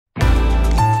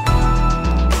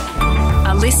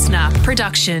listener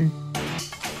production.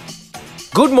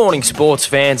 Good morning, sports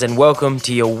fans, and welcome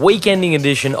to your weekending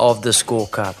edition of The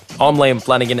Scorecard. I'm Liam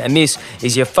Flanagan, and this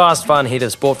is your fast, fun hit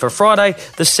of sport for Friday,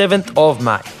 the 7th of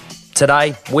May.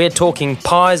 Today, we're talking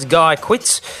Pies Guy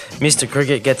quits, Mr.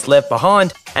 Cricket gets left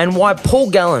behind, and why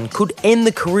Paul Gallen could end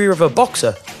the career of a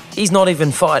boxer he's not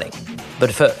even fighting.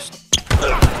 But first,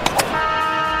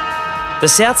 the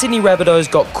South Sydney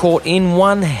Rabbitohs got caught in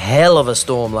one hell of a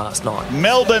storm last night.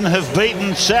 Melbourne have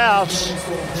beaten Souths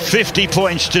 50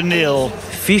 points to nil.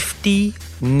 50-0.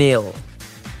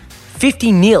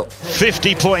 50-0.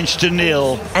 50 points to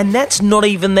nil. And that's not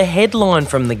even the headline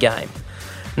from the game.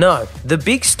 No, the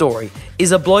big story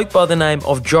is a bloke by the name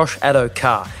of Josh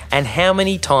Addo-Carr and how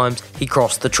many times he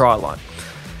crossed the try line.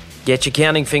 Get your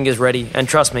counting fingers ready, and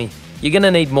trust me, you're going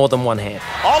to need more than one hand.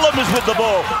 Olim's with the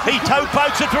ball. He toe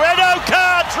pokes it for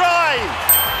Addo-Carr, try!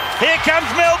 Here comes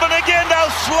Melbourne again. They'll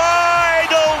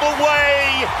slide all the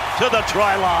way to the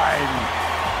try line.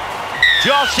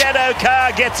 Josh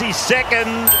Addo-Carr gets his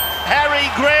second. Harry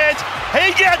Grant,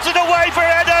 he gets it away for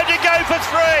Addo to go for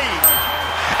three.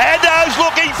 Addo's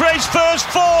looking for his first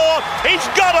four. He's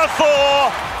got a four.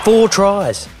 4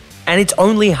 tries, and it's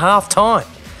only half time.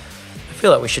 I feel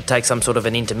like we should take some sort of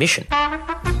an intermission.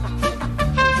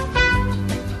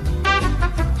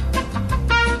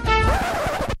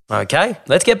 Okay,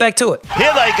 let's get back to it.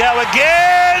 Here they go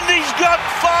again. He's got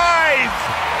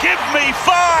 5. Give me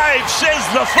 5, says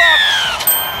the Fox.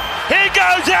 Here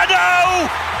goes Addo.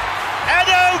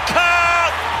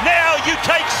 Addo-Carr. Now you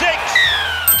take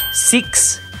 6.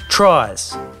 6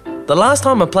 tries. The last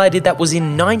time a player did that was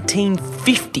in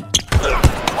 1950.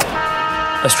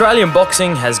 Australian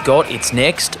boxing has got its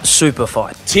next super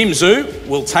fight. Tim Tszyu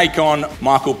will take on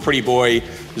Michael Prettyboy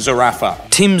Zarafa.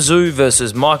 Tim Tszyu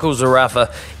versus Michael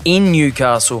Zarafa in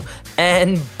Newcastle,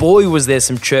 and boy was there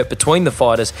some chirp between the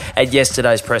fighters at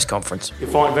yesterday's press conference. You're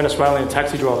fighting Venezuelan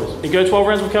taxi drivers. You go 12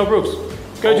 rounds with Cal Brooks.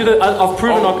 Go do the. I've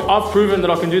proven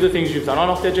that I can do the things you've done. I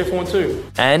knocked out Jeff Horn too.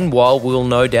 And while we'll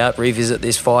no doubt revisit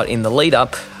this fight in the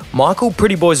lead-up, Michael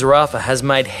Prettyboy Zarafa has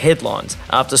made headlines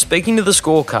after speaking to the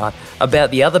Scorecard about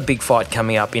the other big fight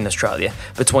coming up in Australia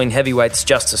between heavyweights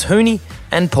Justis Huni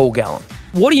and Paul Gallen.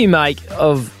 What do you make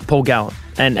of Paul Gallen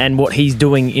and what he's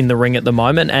doing in the ring at the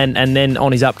moment and then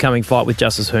on his upcoming fight with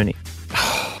Justis Huni?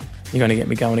 You're going to get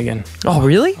me going again. Oh,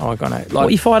 really? I'm going to. What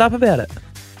are you fired up about it?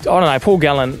 I don't know. Paul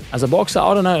Gallen as a boxer,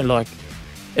 I don't know. Like,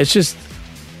 it just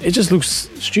looks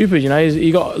stupid, you know.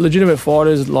 You got legitimate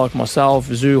fighters like myself,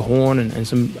 Tszyu, Horn, and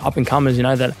some up and comers, you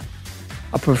know, that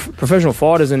are professional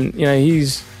fighters, and you know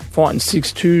he's fighting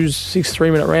 6-2s, 6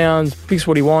 3-minute rounds, picks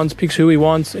what he wants, picks who he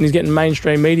wants, and he's getting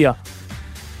mainstream media.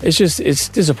 It's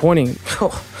disappointing.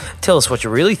 Tell us what you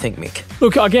really think, Mick.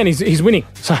 Look, again, he's winning,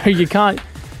 so you can't.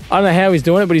 I don't know how he's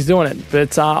doing it, but he's doing it.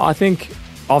 But I think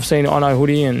I know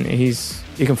Hoodie, and he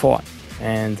can fight,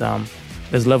 and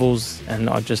there's levels, and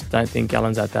I just don't think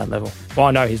Gallen's at that level. Well,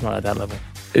 I know he's not at that level.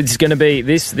 It's going to be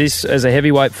this as a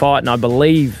heavyweight fight, and I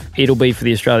believe it'll be for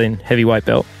the Australian heavyweight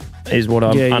belt, is what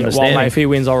I'm understanding. Well, mate, if he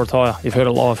wins, I'll retire. You've heard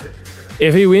it live.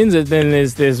 If he wins it, then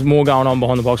there's more going on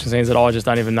behind the boxing scenes that I just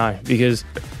don't even know, because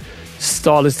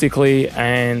stylistically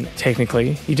and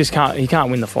technically, he can't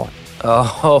win the fight.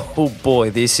 Oh boy,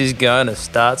 this is going to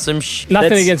start some shit.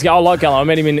 Nothing against Gallen. I like Gallen. I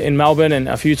met him in Melbourne and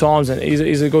a few times, and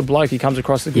he's a good bloke. He comes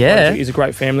across as a good bloke. He's a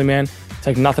great family man.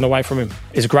 Take nothing away from him.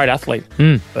 He's a great athlete.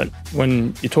 But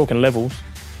when you're talking levels,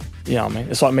 I mean,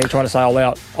 it's like me trying to say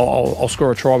I'll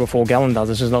score a try before Gallen does.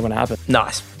 It's just not going to happen.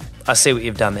 Nice. I see what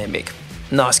you've done there, Mick.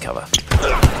 Nice cover.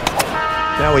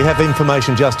 Now we have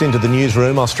information just into the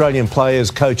newsroom. Australian players,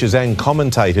 coaches and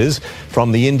commentators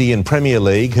from the Indian Premier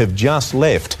League have just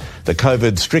left the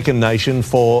COVID-stricken nation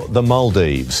for the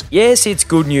Maldives. Yes, it's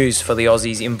good news for the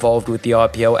Aussies involved with the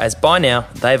IPL, as by now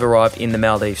they've arrived in the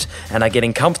Maldives and are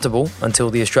getting comfortable until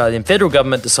the Australian federal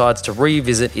government decides to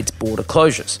revisit its border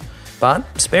closures.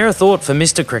 But spare a thought for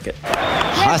Mr. Cricket.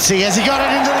 Hussey, has he got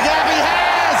it into the gap? He has!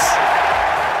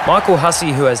 Michael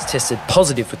Hussey, who has tested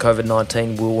positive for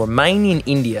COVID-19, will remain in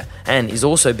India and is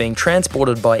also being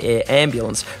transported by air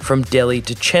ambulance from Delhi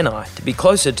to Chennai to be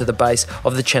closer to the base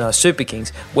of the Chennai Super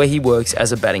Kings, where he works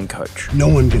as a batting coach. No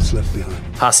one gets left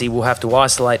behind. Hussey will have to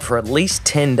isolate for at least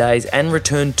 10 days and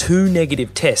return 2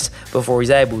 negative tests before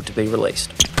he's able to be released.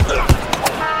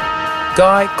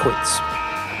 Guy quits.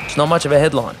 It's not much of a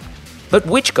headline, But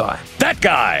which guy? That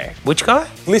guy. Which guy?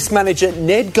 List manager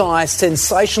Ned Guy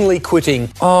sensationally quitting.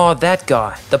 Oh, that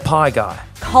guy. The pie guy.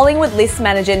 Collingwood list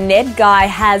manager Ned Guy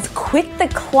has quit the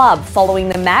club following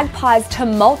the Magpies'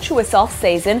 tumultuous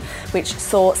off-season, which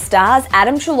saw stars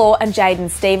Adam Treloar and Jaden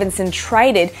Stevenson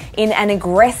traded in an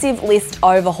aggressive list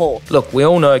overhaul. Look, we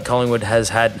all know Collingwood has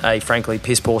had a frankly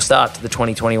piss-poor start to the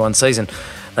 2021 season.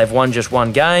 They've won just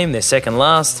one game, they're second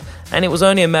last, and it was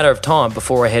only a matter of time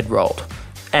before a head rolled.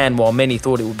 And while many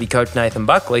thought it would be coach Nathan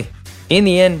Buckley, in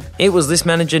the end, it was list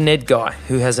manager Ned Guy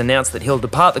who has announced that he'll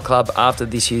depart the club after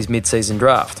this year's mid-season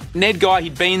draft. Ned Guy,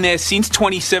 he'd been there since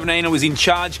 2017 and was in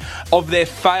charge of their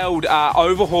failed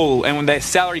overhaul and when their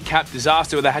salary cap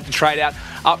disaster where they had to trade out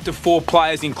up to 4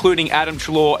 players, including Adam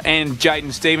Treloar and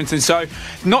Jaden Stevenson. So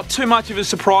not too much of a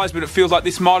surprise, but it feels like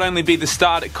this might only be the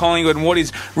start at Collingwood and what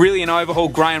is really an overhaul.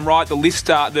 Graham Wright,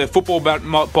 the football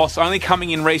boss, only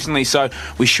coming in recently, so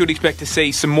we should expect to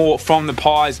see some more from the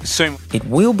Pies soon. It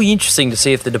will be interesting to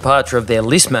see if the departure of their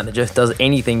list manager does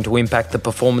anything to impact the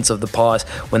performance of the Pies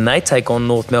when they take on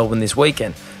North Melbourne this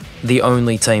weekend, the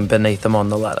only team beneath them on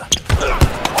the ladder.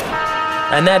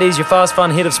 And that is your fast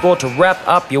fun hit of sport to wrap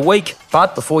up your week.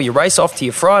 But before you race off to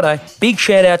your Friday, big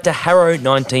shout out to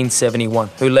Harrow1971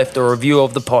 who left a review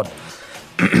of the pod.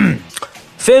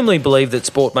 Firmly believe that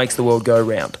sport makes the world go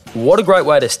round. What a great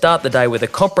way to start the day with a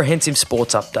comprehensive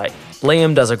sports update.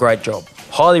 Liam does a great job.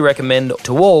 Highly recommend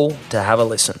to all to have a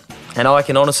listen. And I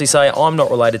can honestly say I'm not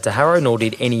related to Harrow, nor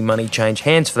did any money change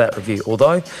hands for that review,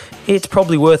 although it's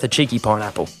probably worth a cheeky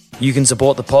pineapple. You can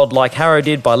support the pod like Harrow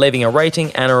did by leaving a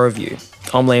rating and a review.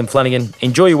 I'm Liam Flanagan.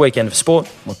 Enjoy your weekend of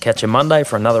sport. We'll catch you Monday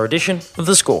for another edition of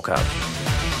The Scorecard.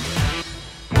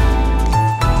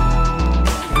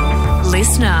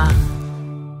 Listener.